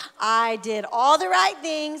 okay, I did all the right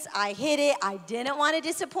things. I hid it. I didn't want to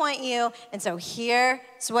disappoint you. And so here's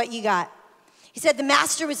what you got. He said the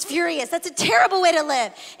master was furious. That's a terrible way to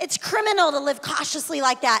live. It's criminal to live cautiously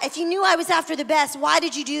like that. If you knew I was after the best, why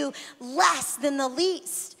did you do less than the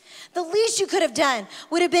least? The least you could have done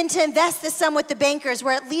would have been to invest the sum with the bankers,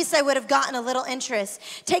 where at least I would have gotten a little interest.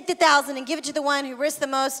 Take the 1,000 and give it to the one who risked the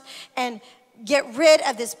most, and get rid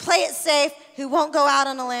of this play it safe who won't go out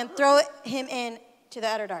on a limb. Throw him in to the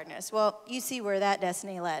utter darkness. Well, you see where that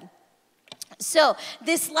destiny led. So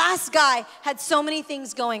this last guy had so many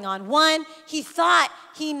things going on. One, he thought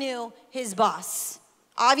he knew his boss.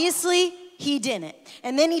 Obviously, he didn't.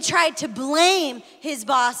 And then he tried to blame his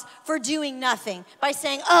boss for doing nothing by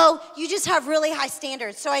saying, oh, you just have really high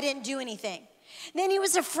standards, so I didn't do anything. Then he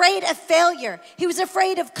was afraid of failure. He was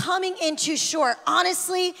afraid of coming in too short.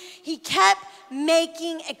 Honestly, he kept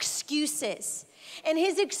making excuses. And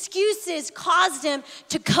his excuses caused him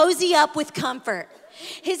to cozy up with comfort.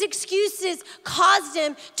 His excuses caused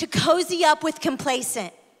him to cozy up with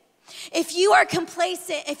complacent. If you are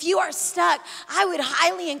complacent, if you are stuck, I would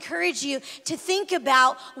highly encourage you to think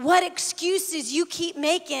about what excuses you keep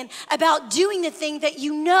making about doing the thing that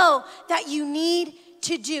you know that you need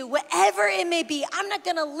to do. Whatever it may be, I'm not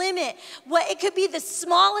going to limit what it could be, the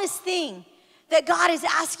smallest thing that God is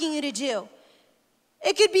asking you to do.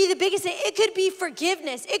 It could be the biggest thing. It could be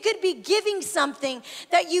forgiveness. It could be giving something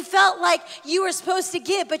that you felt like you were supposed to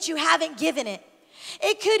give, but you haven't given it.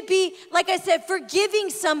 It could be, like I said, forgiving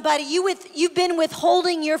somebody. You've been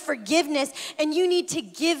withholding your forgiveness and you need to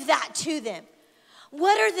give that to them.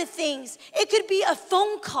 What are the things? It could be a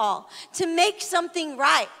phone call to make something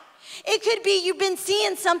right. It could be you've been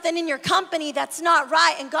seeing something in your company that's not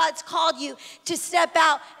right and God's called you to step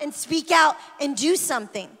out and speak out and do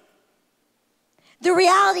something. The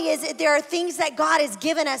reality is that there are things that God has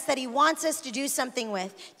given us that he wants us to do something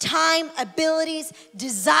with. Time, abilities,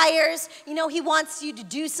 desires. You know, he wants you to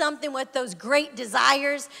do something with those great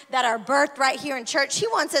desires that are birthed right here in church. He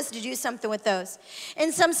wants us to do something with those.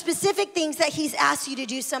 And some specific things that he's asked you to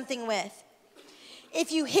do something with.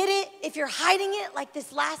 If you hid it, if you're hiding it like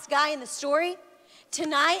this last guy in the story,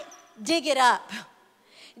 tonight, dig it up.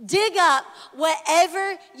 Dig up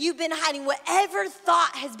whatever you've been hiding, whatever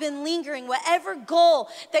thought has been lingering, whatever goal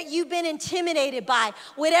that you've been intimidated by,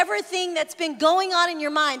 whatever thing that's been going on in your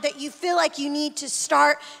mind that you feel like you need to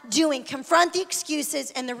start doing. Confront the excuses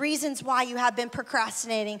and the reasons why you have been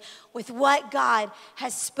procrastinating with what God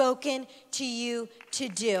has spoken to you to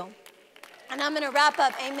do. And I'm going to wrap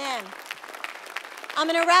up. Amen. I'm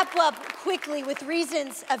going to wrap up quickly with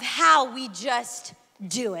reasons of how we just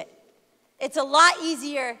do it. It's a lot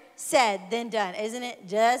easier said than done, isn't it?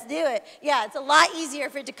 Just do it. Yeah, it's a lot easier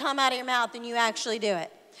for it to come out of your mouth than you actually do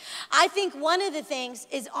it. I think one of the things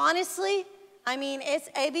is honestly, I mean, it's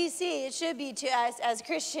ABC. It should be to us as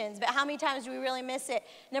Christians, but how many times do we really miss it?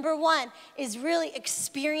 Number one is really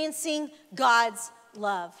experiencing God's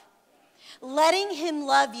love. Letting him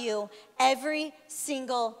love you every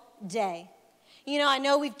single day. You know, I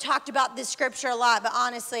know we've talked about this scripture a lot, but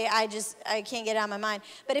honestly, I can't get it out of my mind.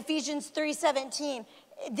 But Ephesians 3:17,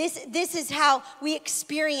 this is how we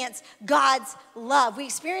experience God's love. We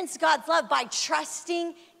experience God's love by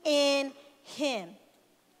trusting in him.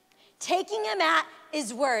 Taking him at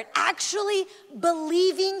his word. Actually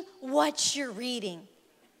believing what you're reading.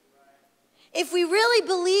 If we really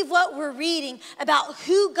believe what we're reading about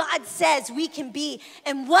who God says we can be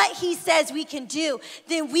and what he says we can do,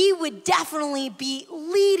 then we would definitely be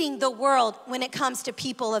leading the world when it comes to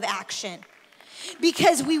people of action.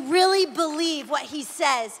 Because we really believe what he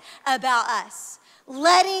says about us.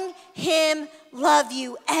 Letting him love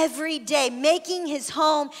you every day, making his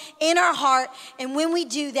home in our heart. And when we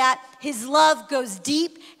do that, his love goes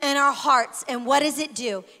deep in our hearts. And what does it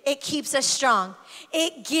do? It keeps us strong.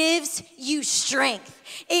 It gives you strength.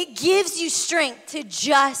 It gives you strength to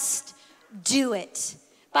just do it.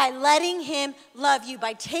 By letting him love you,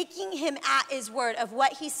 by taking him at his word of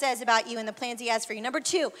what he says about you and the plans he has for you. Number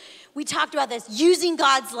two, we talked about this, using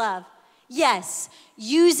God's love. Yes,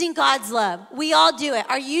 using God's love. We all do it.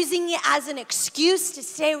 Are you using it as an excuse to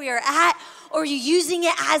stay where you're at, or are you using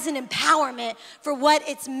it as an empowerment for what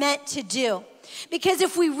it's meant to do? Because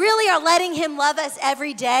if we really are letting him love us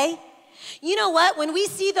every day, you know what? When we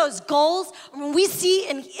see those goals, when we see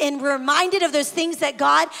and we're reminded of those things that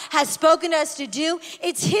God has spoken to us to do,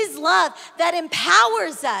 it's his love that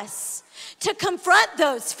empowers us to confront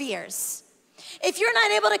those fears. If you're not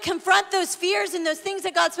able to confront those fears and those things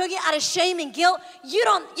that God's spoken out of shame and guilt, you're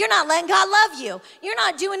not letting God love you. You're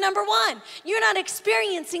not doing number one. You're not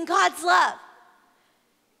experiencing God's love.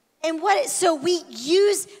 And so we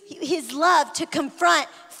use his love to confront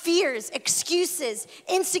fears, excuses,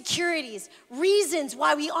 insecurities, reasons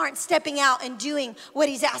why we aren't stepping out and doing what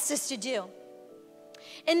he's asked us to do.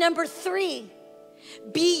 And number three,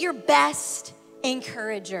 be your best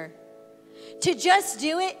encourager. To just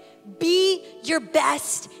do it, be your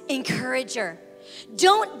best encourager.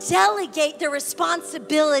 Don't delegate the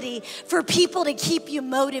responsibility for people to keep you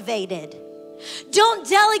motivated. Don't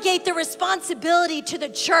delegate the responsibility to the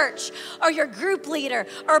church or your group leader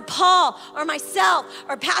or Paul or myself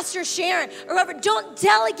or Pastor Sharon or whoever. Don't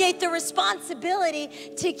delegate the responsibility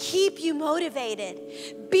to keep you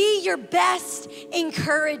motivated. Be your best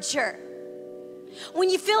encourager.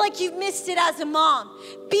 When you feel like you've missed it as a mom,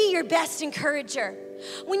 be your best encourager.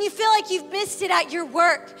 When you feel like you've missed it at your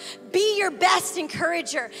work, be your best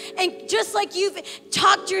encourager. And just like you've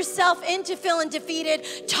talked yourself into feeling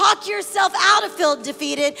defeated, talk yourself out of feeling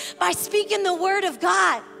defeated by speaking the word of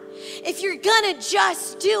God. If you're gonna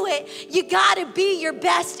just do it, you gotta be your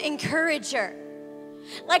best encourager.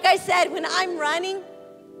 Like I said, when I'm running,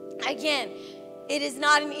 again, it is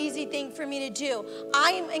not an easy thing for me to do.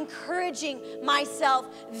 I am encouraging myself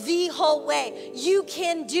the whole way. You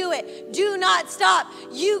can do it. Do not stop.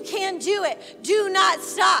 You can do it. Do not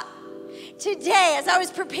stop. today, as I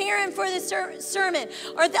was preparing for this sermon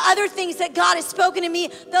or the other things that God has spoken to me,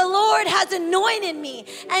 the Lord has anointed me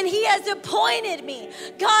and he has appointed me.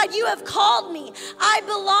 God, you have called me. I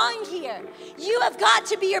belong here. You have got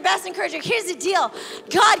to be your best encourager. Here's the deal.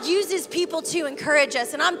 God uses people to encourage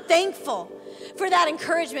us, and I'm thankful for that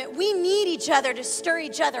encouragement. We need each other to stir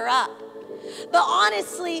each other up. But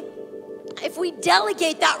honestly, if we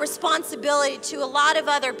delegate that responsibility to a lot of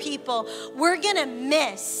other people, we're gonna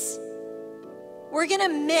miss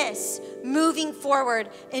moving forward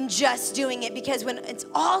and just doing it, because when it's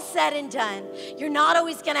all said and done, you're not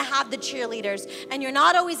always gonna have the cheerleaders, and you're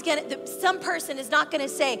not always some person is not gonna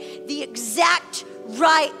say the exact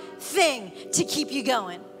right thing to keep you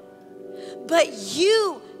going. But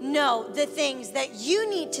you know the things that you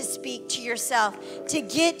need to speak to yourself to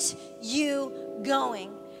get you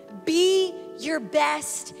going. Be your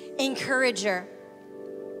best encourager.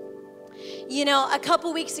 You know, a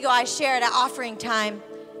couple weeks ago, I shared at offering time,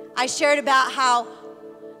 I shared about how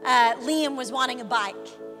Liam was wanting a bike.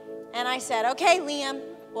 And I said, okay, Liam,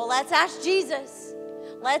 well, let's ask Jesus.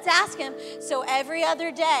 Let's ask him. So every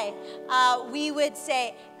other day, I would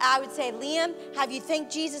say, Liam, have you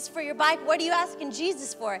thanked Jesus for your bike? What are you asking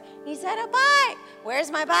Jesus for? And he said, a bike.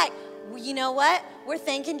 Where's my bike? Well, you know what? We're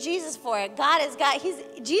thanking Jesus for it.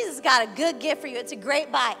 Jesus got a good gift for you. It's a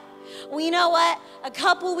great bike. Well, you know what? A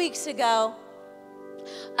couple weeks ago,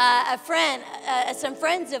 some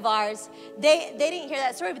friends of ours, they didn't hear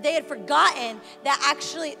that story, but they had forgotten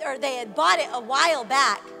that they had bought it a while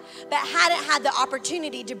back, but hadn't had the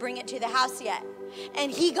opportunity to bring it to the house yet.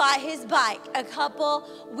 And he got his bike a couple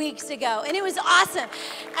weeks ago, and it was awesome.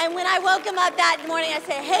 And when I woke him up that morning, I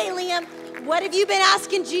said, hey, Liam, what have you been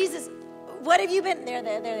asking Jesus? What have you been,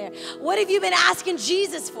 there. What have you been asking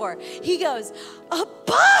Jesus for? He goes, a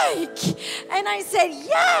bike. And I said,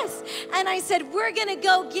 yes. And I said, we're going to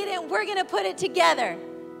go get it. We're going to put it together.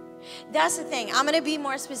 That's the thing. I'm going to be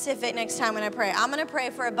more specific next time when I pray. I'm going to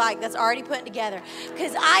pray for a bike that's already put together,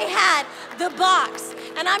 because I had the box,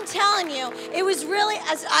 and I'm telling you, it was really,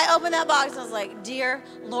 as I opened that box, I was like, dear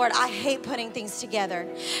Lord, I hate putting things together.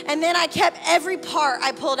 And then I kept every part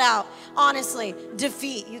I pulled out. Honestly,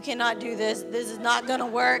 defeat. You cannot do this. This is not going to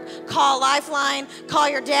work. Call Lifeline. Call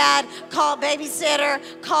your dad. Call babysitter.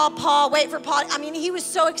 Call Paul. Wait for Paul. I mean, he was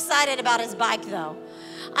so excited about his bike, though.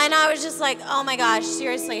 And I was just like, oh my gosh,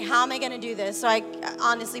 seriously, how am I going to do this? So I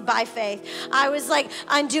honestly, by faith, I was like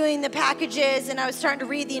undoing the packages, and I was starting to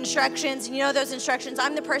read the instructions. And you know those instructions,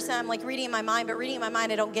 I'm the person, I'm like reading in my mind, but reading in my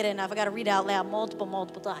mind, I don't get it enough. I got to read out loud multiple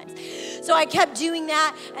times. So I kept doing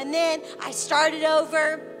that, and then I started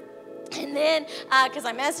over. And then, because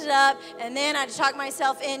I messed it up, and then I just talked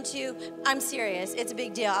myself into, I'm serious, it's a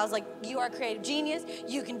big deal. I was like, you are a creative genius,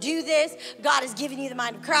 you can do this, God has given you the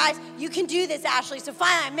mind of Christ, you can do this, Ashley. So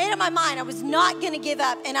finally, I made up my mind, I was not gonna give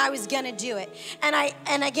up, and I was gonna do it.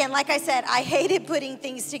 And again, like I said, I hated putting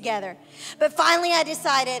things together. But finally, I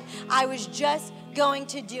decided I was just going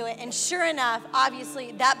to do it. And sure enough,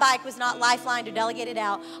 obviously, that bike was not Lifeline to delegate it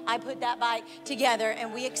out. I put that bike together,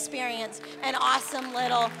 and we experienced an awesome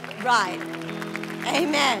little ride.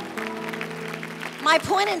 Amen. My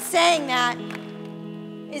point in saying that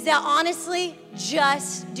is that honestly,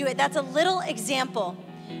 just do it. That's a little example.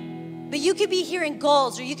 But you could be hearing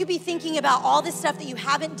goals, or you could be thinking about all the stuff that you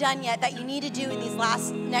haven't done yet that you need to do in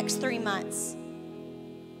these next 3 months.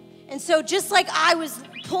 And so just like I was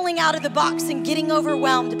pulling out of the box and getting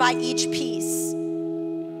overwhelmed by each piece,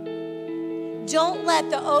 don't let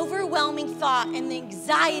the overwhelming thought and the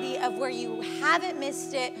anxiety of where you haven't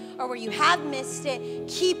missed it or where you have missed it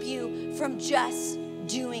keep you from just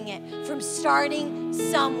doing it, from starting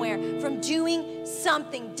somewhere, from doing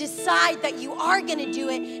something. Decide that you are going to do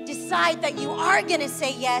it. Decide that you are going to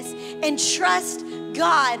say yes, and trust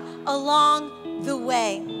God along the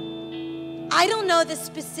way. I don't know the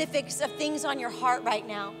specifics of things on your heart right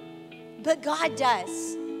now, but God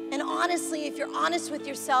does. And honestly, if you're honest with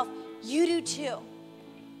yourself, you do too.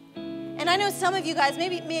 And I know some of you guys,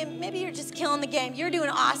 maybe you're just killing the game. You're doing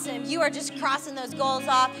awesome. You are just crossing those goals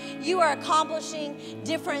off. You are accomplishing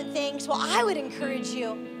different things. Well, I would encourage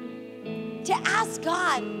you to ask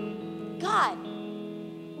God,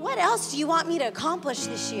 what else do you want me to accomplish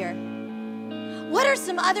this year? What are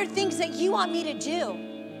some other things that you want me to do?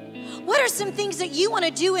 What are some things that you want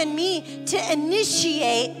to do in me to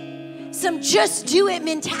initiate some just do it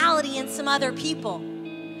mentality in some other people?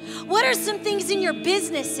 What are some things in your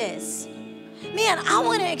businesses? Man, I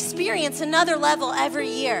want to experience another level every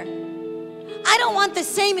year. I don't want the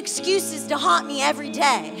same excuses to haunt me every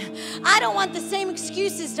day. I don't want the same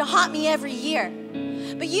excuses to haunt me every year.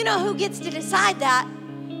 But you know who gets to decide that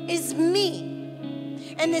is me.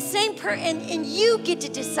 And and you get to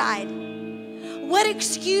decide what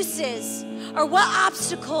excuses or what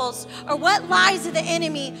obstacles or what lies of the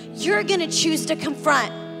enemy you're gonna choose to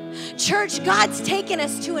confront. Church, God's taken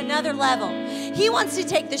us to another level. He wants to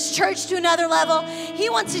take this church to another level. He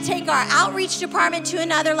wants to take our outreach department to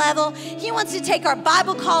another level. He wants to take our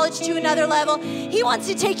Bible college to another level. He wants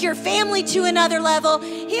to take your family to another level.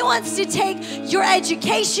 He wants to take your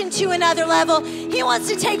education to another level. He wants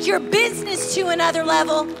to take your business to another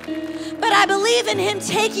level. But I believe in him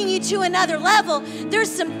taking you to another level.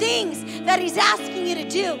 There's some things that he's asking you to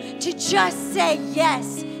do, to just say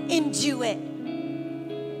yes and do it.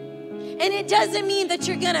 And it doesn't mean that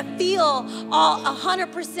you're gonna feel all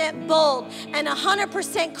 100% bold and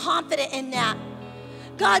 100% confident in that.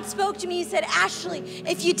 God spoke to me, he said, Ashley,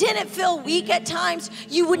 if you didn't feel weak at times,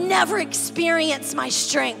 you would never experience my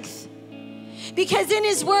strength. Because in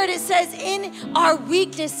his word, it says, in our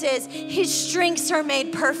weaknesses, his strengths are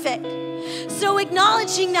made perfect. So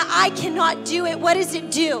acknowledging that I cannot do it, what does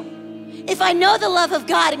it do? If I know the love of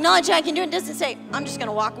God, acknowledging I can do it, doesn't say, I'm just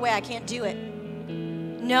gonna walk away, I can't do it.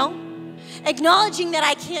 No. Acknowledging that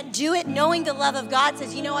I can't do it, knowing the love of God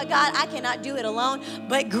says, you know what, God, I cannot do it alone,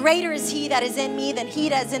 but greater is he that is in me than he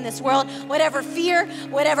that is in this world. Whatever fear,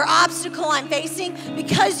 whatever obstacle I'm facing,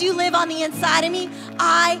 because you live on the inside of me,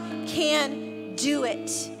 I can do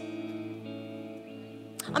it.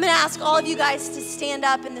 I'm gonna ask all of you guys to stand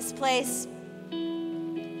up in this place.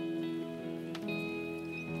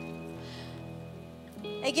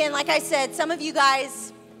 Again, like I said, some of you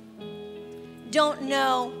guys don't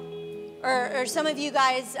know, or some of you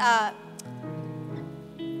guys,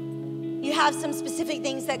 you have some specific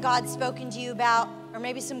things that God's spoken to you about, or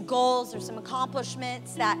maybe some goals or some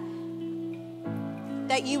accomplishments that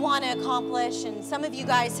you want to accomplish, and some of you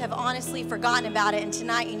guys have honestly forgotten about it, and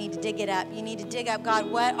tonight you need to dig it up. You need to dig up, God,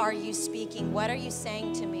 what are you speaking? What are you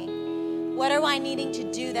saying to me? What am I needing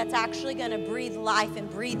to do that's actually going to breathe life and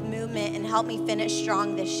breathe movement and help me finish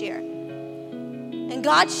strong this year? And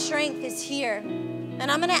God's strength is here. And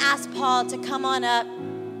I'm going to ask Paul to come on up.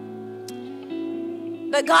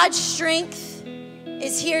 But God's strength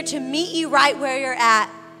is here to meet you right where you're at.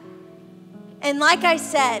 And like I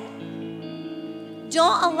said,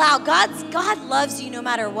 don't allow, God loves you no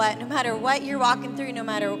matter what you're walking through, no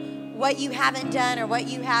matter what you haven't done or what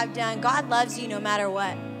you have done. God loves you no matter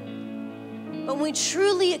what. But when we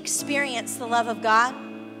truly experience the love of God,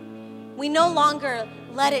 we no longer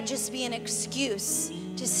let it just be an excuse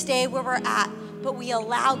to stay where we're at, but we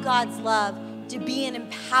allow God's love to be an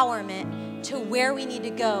empowerment to where we need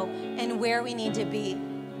to go and where we need to be.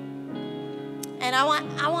 And I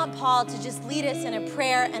want Paul to just lead us in a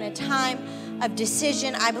prayer and a time of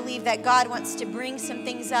decision. I believe that God wants to bring some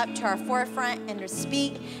things up to our forefront and to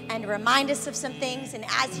speak and to remind us of some things. And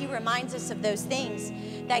as he reminds us of those things,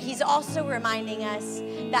 that he's also reminding us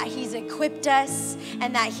that he's equipped us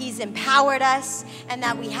and that he's empowered us and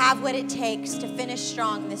that we have what it takes to finish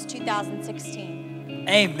strong this 2016.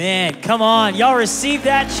 Amen. Come on. Y'all receive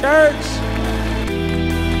that, church?